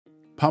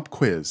Pop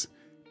quiz.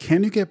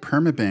 Can you get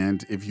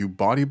permabanned if you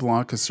body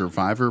block a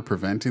survivor,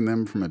 preventing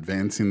them from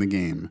advancing the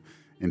game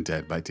in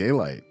Dead by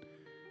Daylight?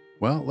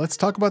 Well, let's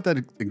talk about that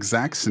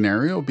exact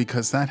scenario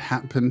because that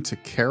happened to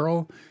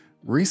Carol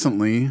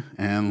recently,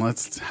 and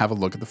let's have a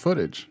look at the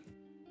footage.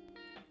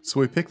 So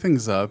we pick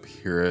things up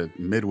here at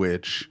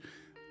Midwich,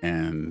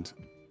 and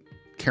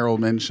Carol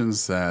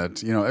mentions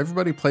that,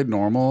 everybody played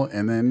normal,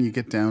 and then you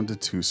get down to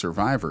 2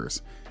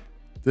 survivors.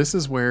 This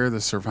is where the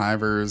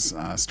survivors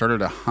started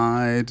to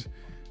hide.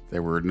 They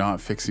were not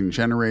fixing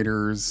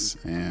generators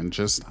and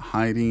just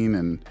hiding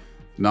and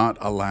not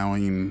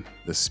allowing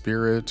the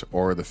spirit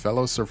or the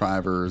fellow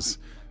survivors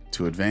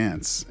to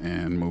advance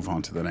and move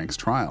on to the next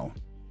trial.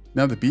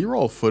 Now, the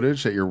B-roll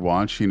footage that you're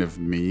watching of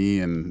me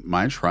and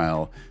my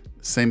trial,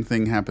 same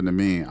thing happened to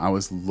me. I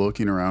was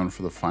looking around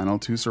for the final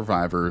 2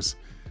 survivors.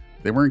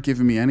 They weren't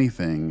giving me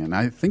anything, and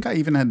I think I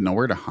even had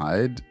nowhere to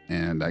hide,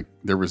 and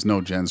there was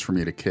no gens for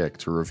me to kick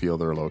to reveal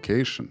their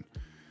location.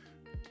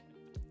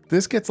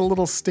 This gets a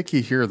little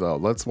sticky here, though.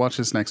 Let's watch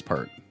this next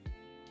part.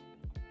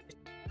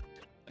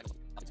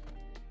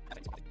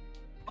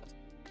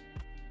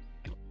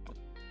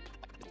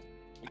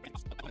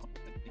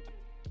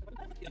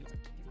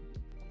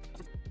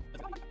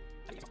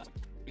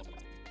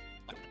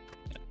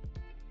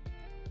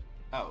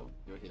 Oh,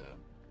 you're here.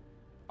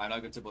 I'm now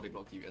going to body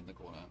block you in the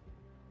corner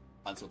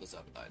until the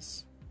server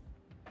dies.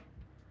 Do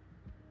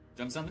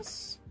you understand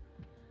this?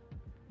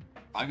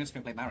 I'm going to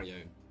go play Mario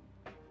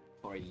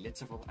for a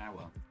literal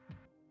hour.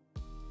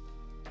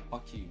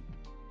 Fuck you.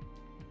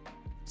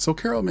 So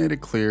Carol made it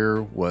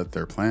clear what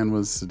their plan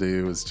was to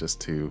do is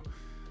just to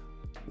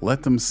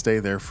let them stay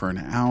there for an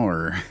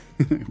hour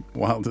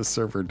while the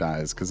server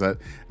dies. Because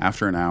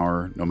after an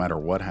hour, no matter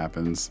what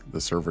happens,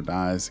 the server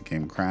dies, the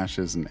game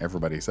crashes, and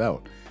everybody's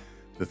out.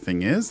 The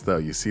thing is, though,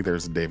 you see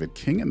there's David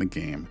King in the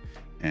game,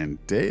 and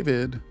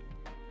David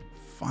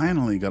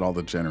finally got all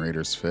the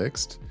generators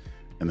fixed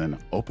and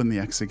then opened the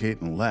exit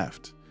gate and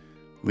left,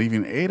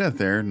 leaving Ada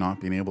there not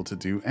being able to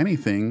do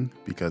anything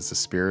because the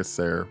spirit's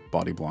there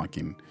body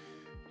blocking.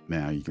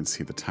 Now you can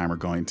see the timer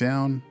going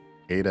down.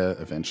 Ada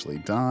eventually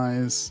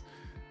dies,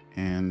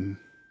 and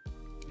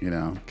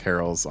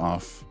Carol's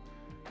off.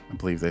 I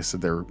believe they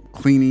said they're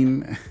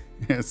cleaning.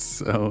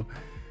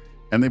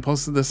 And they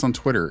posted this on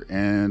Twitter,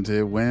 and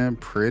it went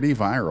pretty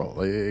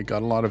viral. It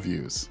got a lot of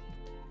views.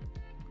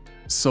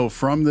 So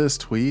from this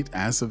tweet,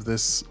 as of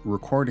this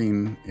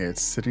recording,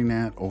 it's sitting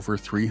at over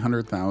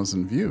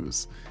 300,000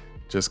 views.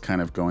 Just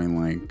kind of going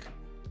like,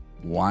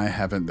 why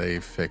haven't they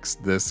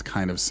fixed this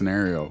kind of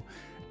scenario?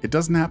 It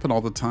doesn't happen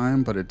all the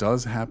time, but it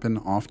does happen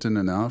often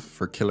enough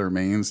for killer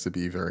mains to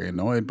be very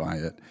annoyed by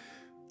it.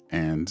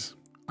 And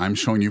I'm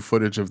showing you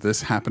footage of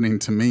this happening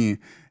to me.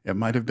 It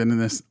might have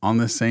been on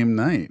the same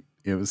night.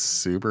 It was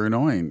super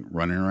annoying,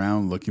 running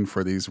around looking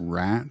for these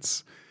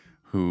rats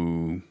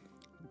who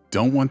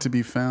don't want to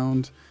be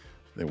found.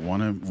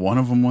 One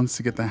of them wants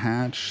to get the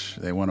hatch.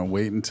 They want to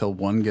wait until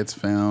one gets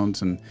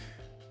found. And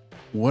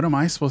what am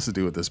I supposed to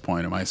do at this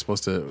point? Am I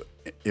supposed to,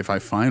 if I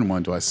find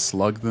one, do I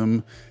slug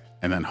them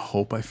and then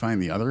hope I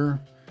find the other?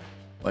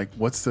 Like,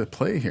 what's the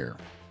play here?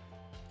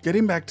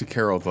 Getting back to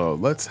Carol, though,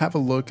 let's have a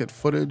look at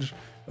footage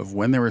of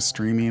when they were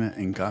streaming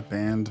and got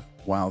banned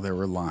while they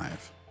were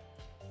live.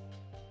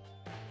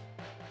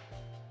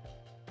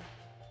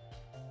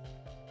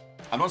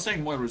 I'm not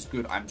saying Moira is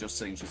good, I'm just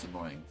saying she's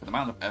annoying. For the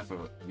amount of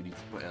effort you need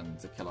to put in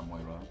to kill a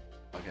Moira.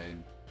 Okay.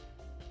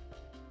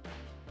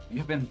 You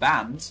have been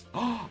banned?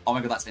 Oh my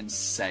god, that's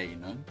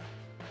insane.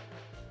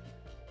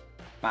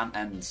 Ban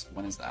ends.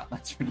 When is that?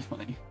 That's really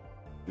funny.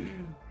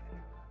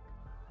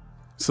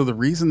 So the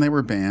reason they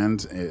were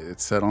banned,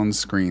 it said on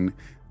screen,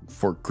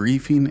 for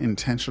griefing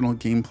intentional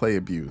gameplay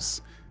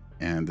abuse.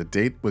 And the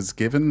date was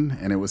given,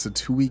 and it was a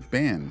 2-week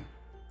ban.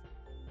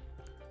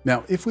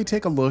 Now, if we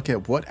take a look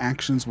at what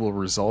actions will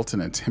result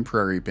in a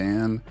temporary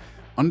ban,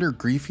 under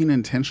griefing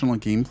intentional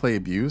gameplay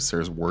abuse,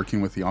 there's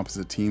working with the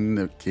opposite team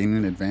to gain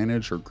an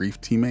advantage or grief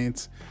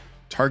teammates,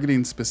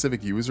 targeting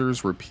specific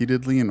users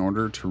repeatedly in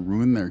order to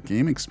ruin their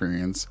game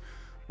experience,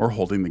 or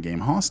holding the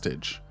game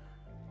hostage.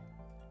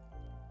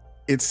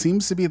 It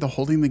seems to be the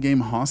holding the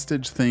game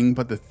hostage thing,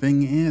 but the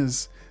thing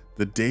is,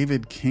 the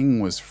David King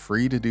was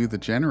free to do the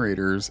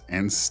generators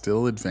and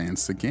still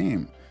advance the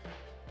game.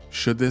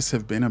 Should this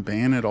have been a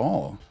ban at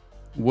all?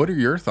 What are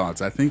your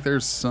thoughts? I think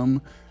there's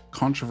some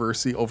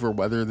controversy over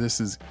whether this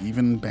is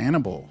even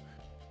bannable.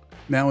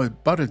 Now,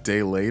 about a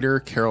day later,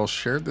 Carol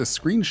shared this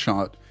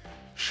screenshot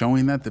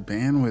showing that the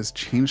ban was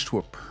changed to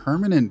a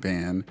permanent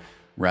ban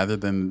rather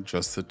than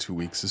just the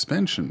 2-week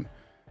suspension.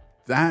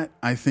 That,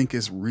 I think,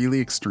 is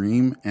really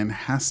extreme and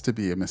has to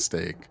be a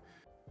mistake.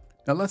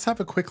 Now, let's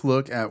have a quick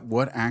look at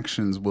what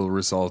actions will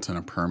result in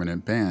a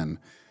permanent ban.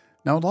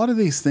 Now, a lot of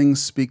these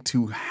things speak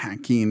to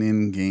hacking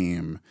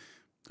in-game.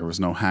 There was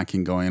no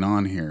hacking going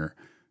on here.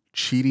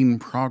 Cheating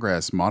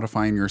progress,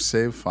 modifying your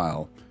save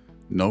file.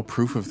 No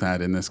proof of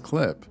that in this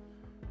clip.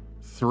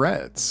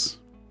 Threats.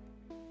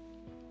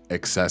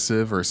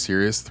 excessive or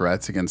serious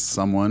threats against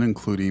someone,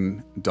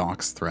 including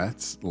dox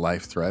threats,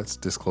 life threats,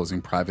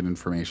 disclosing private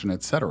information,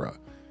 etc.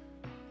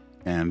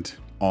 And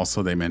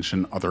also they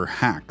mention other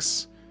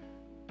hacks.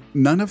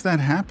 None of that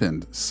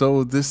happened,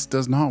 so this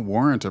does not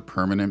warrant a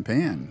permanent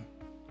ban.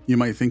 You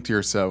might think to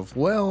yourself,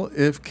 well,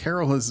 if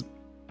Carol has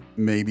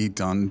maybe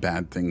done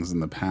bad things in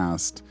the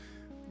past,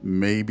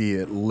 maybe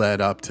it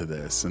led up to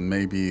this, and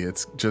maybe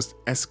it's just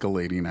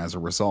escalating as a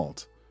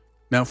result.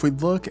 Now, if we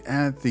look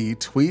at the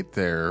tweet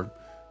there,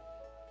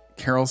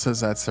 Carol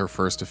says that's their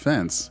first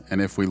offense.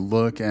 And if we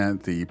look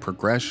at the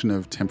progression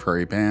of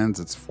temporary bans,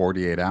 it's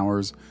 48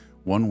 hours,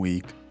 1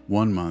 week,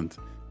 1 month,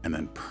 and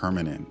then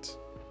permanent.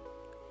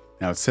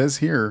 Now, it says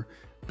here,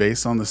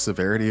 based on the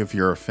severity of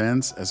your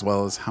offense, as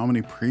well as how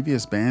many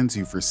previous bans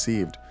you've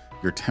received,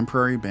 your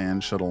temporary ban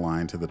should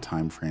align to the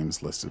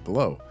timeframes listed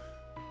below.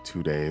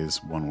 2 days,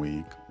 1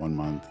 week, 1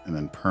 month, and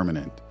then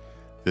permanent.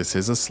 This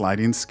is a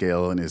sliding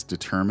scale and is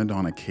determined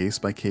on a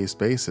case-by-case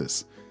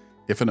basis.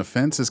 If an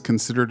offense is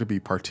considered to be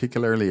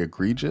particularly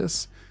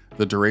egregious,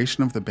 the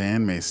duration of the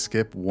ban may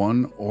skip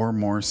 1 or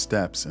more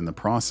steps in the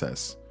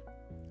process.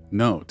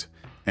 Note,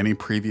 any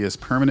previous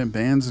permanent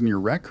bans in your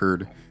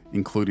record,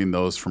 including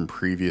those from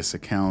previous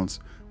accounts,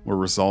 will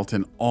result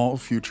in all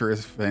future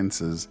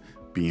offenses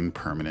being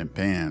permanent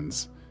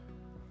bans.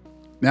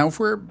 Now, if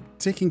we're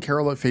taking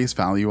Carol at face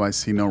value, I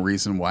see no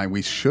reason why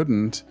we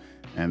shouldn't,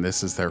 and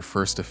this is their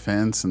first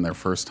offense and their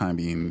first time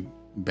being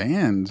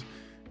banned,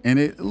 and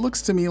it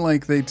looks to me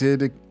like they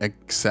did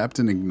accept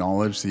and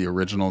acknowledge the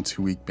original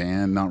 2-week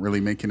ban, not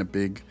really making a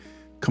big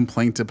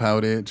complaint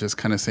about it, just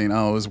kind of saying,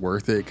 oh, it was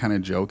worth it, kind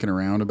of joking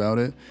around about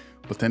it.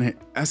 But then it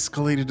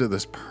escalated to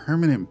this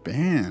permanent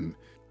ban.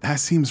 That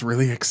seems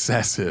really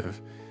excessive.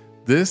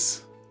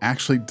 This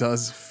actually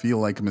does feel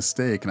like a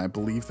mistake, and I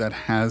believe that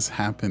has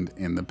happened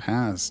in the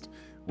past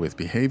with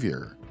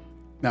behavior.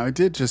 Now, I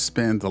did just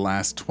spend the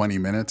last 20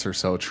 minutes or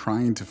so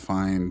trying to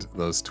find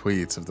those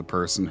tweets of the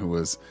person who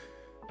was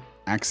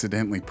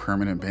accidentally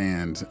permanent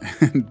banned,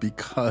 and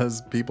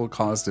because people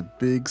caused a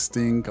big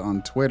stink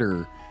on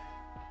Twitter,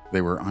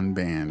 they were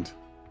unbanned,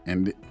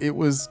 and it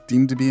was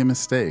deemed to be a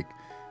mistake.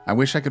 I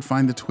wish I could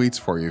find the tweets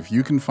for you. If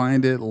you can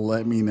find it,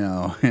 let me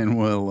know, and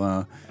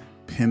we'll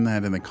pin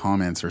that in the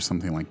comments or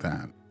something like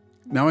that.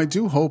 Now, I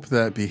do hope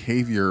that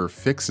behavior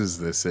fixes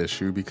this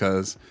issue,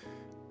 because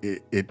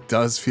it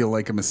does feel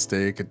like a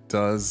mistake. It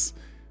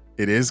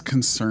is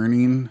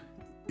concerning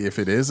if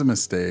it is a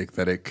mistake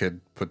that it could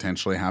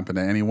potentially happen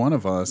to any one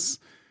of us,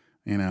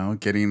 you know,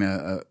 getting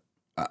a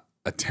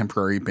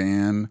temporary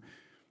ban.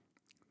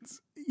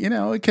 You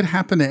know, it could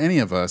happen to any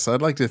of us.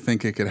 I'd like to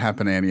think it could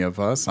happen to any of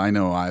us. I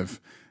know I've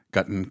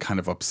gotten kind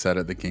of upset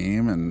at the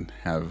game and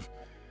have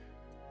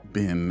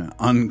been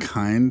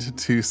unkind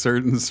to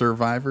certain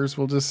survivors,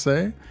 we'll just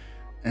say.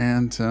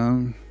 And,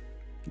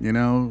 you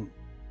know,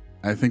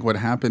 I think what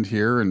happened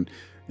here, and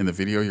in the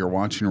video you're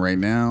watching right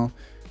now,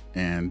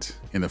 and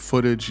in the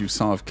footage you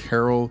saw of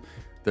Carol,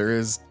 there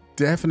is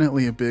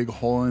definitely a big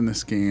hole in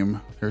this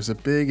game. There's a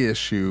big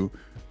issue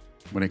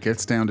when it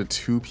gets down to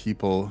 2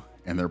 people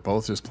and they're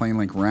both just playing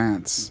like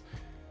rats.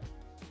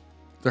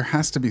 There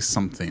has to be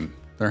something.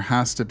 There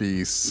has to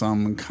be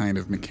some kind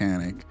of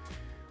mechanic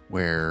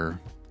where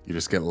you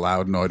just get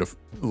loud noise,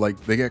 like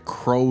they get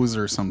crows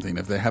or something.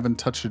 If they haven't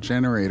touched a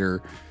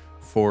generator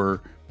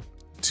for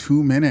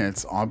 2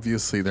 minutes,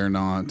 obviously they're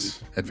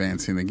not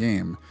advancing the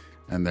game,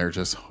 and they're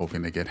just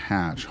hoping to get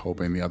hatch,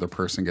 hoping the other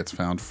person gets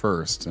found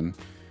first. And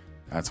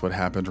that's what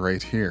happened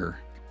right here.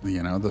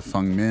 You know, the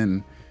Feng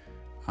Min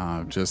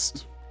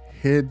just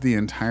hid the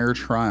entire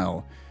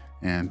trial,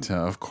 and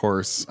of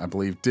course, I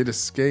believe did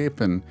escape,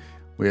 and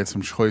we had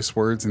some choice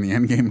words in the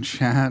endgame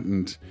chat,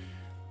 and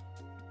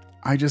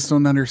I just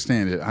don't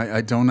understand it.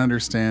 I don't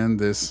understand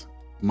this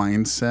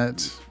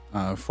mindset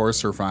for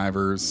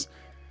survivors.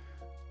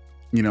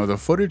 You know, the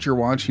footage you're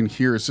watching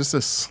here is just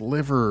a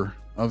sliver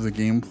of the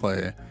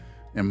gameplay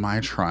in my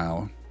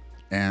trial.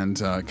 And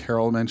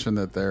Carol mentioned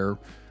that their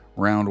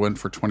round went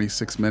for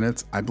 26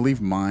 minutes. I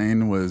believe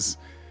mine was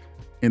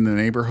in the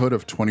neighborhood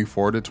of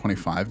 24 to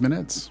 25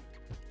 minutes.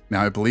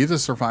 Now, I believe the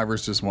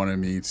survivors just wanted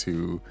me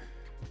to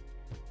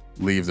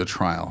leave the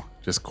trial.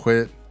 Just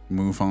quit,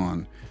 move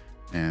on.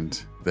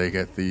 And they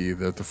get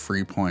the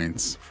free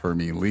points for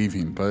me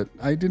leaving. But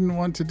I didn't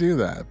want to do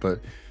that. But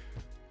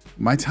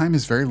my time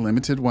is very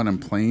limited when I'm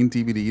playing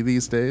DVD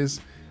these days.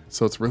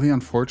 So it's really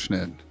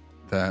unfortunate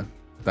that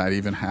that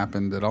even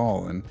happened at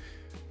all. And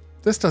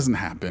this doesn't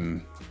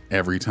happen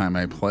every time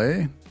I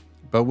play.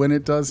 But when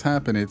it does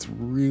happen, it's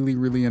really,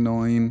 really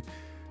annoying.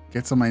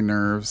 Gets on my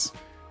nerves.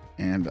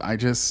 And I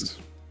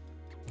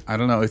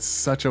don't know. It's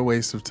such a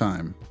waste of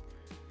time.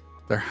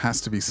 There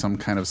has to be some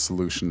kind of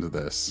solution to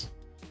this.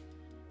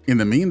 In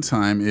the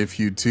meantime, if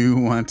you do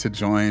want to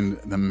join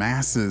the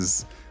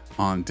masses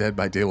on Dead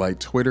by Daylight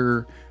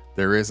Twitter,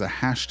 there is a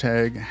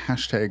hashtag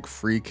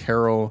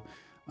 #FreeCarol.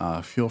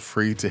 Feel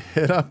free to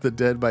hit up the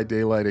Dead by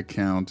Daylight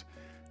account.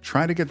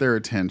 Try to get their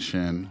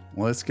attention.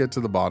 Let's get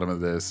to the bottom of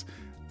this.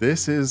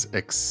 This is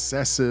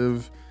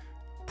excessive,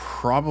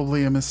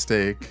 probably a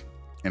mistake.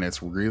 And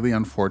it's really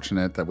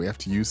unfortunate that we have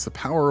to use the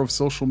power of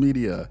social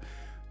media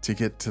to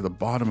get to the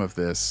bottom of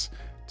this,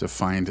 to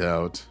find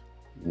out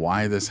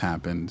why this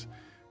happened.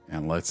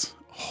 And let's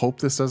hope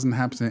this doesn't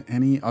happen to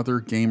any other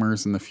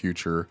gamers in the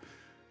future.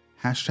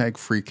 Hashtag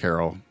free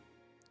Carol.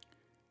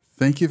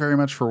 Thank you very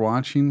much for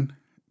watching.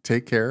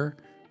 Take care.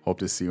 Hope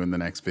to see you in the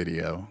next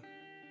video.